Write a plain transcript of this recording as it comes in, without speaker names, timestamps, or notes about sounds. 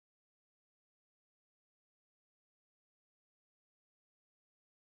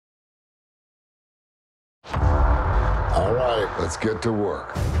All right, let's get to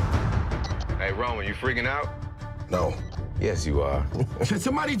work. Hey, Roman, you freaking out? No. Yes, you are. Can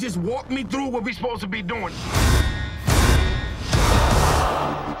somebody just walk me through what we supposed to be doing?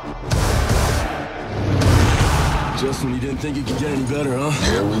 Justin, you didn't think it could get any better, huh?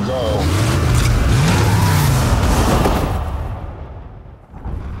 Here we go.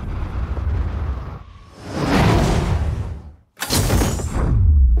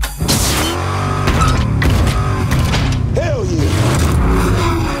 Hell yeah!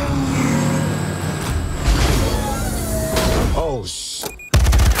 Oh, shit.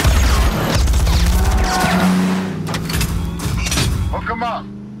 Hook him up.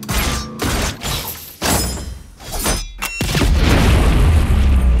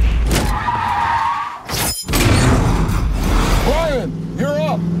 Brian, you're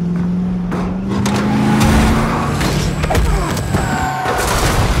up!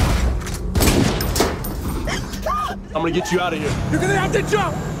 I'm gonna get you out of here. You're gonna have to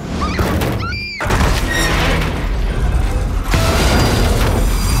jump!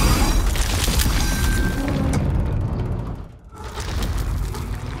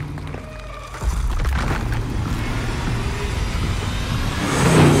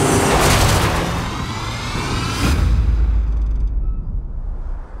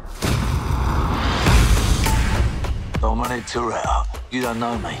 Dominic Tyrell, you don't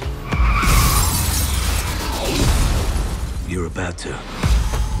know me. You're about to.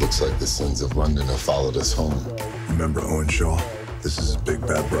 Looks like the sins of London have followed us home. Remember Owen Shaw? This is his big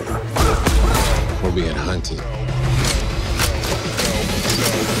bad brother. We're being hunted.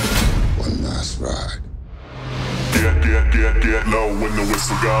 One last ride. Get low when the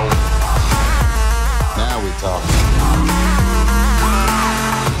whistle go. Now we talk.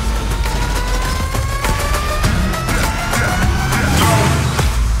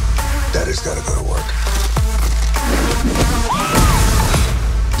 Daddy's gotta go to work.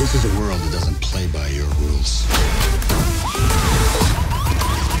 This is a world that doesn't play by your rules.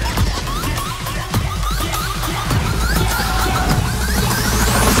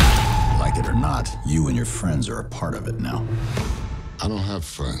 Like it or not, you and your friends are a part of it now. I don't have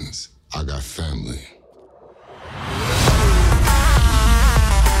friends. I got family.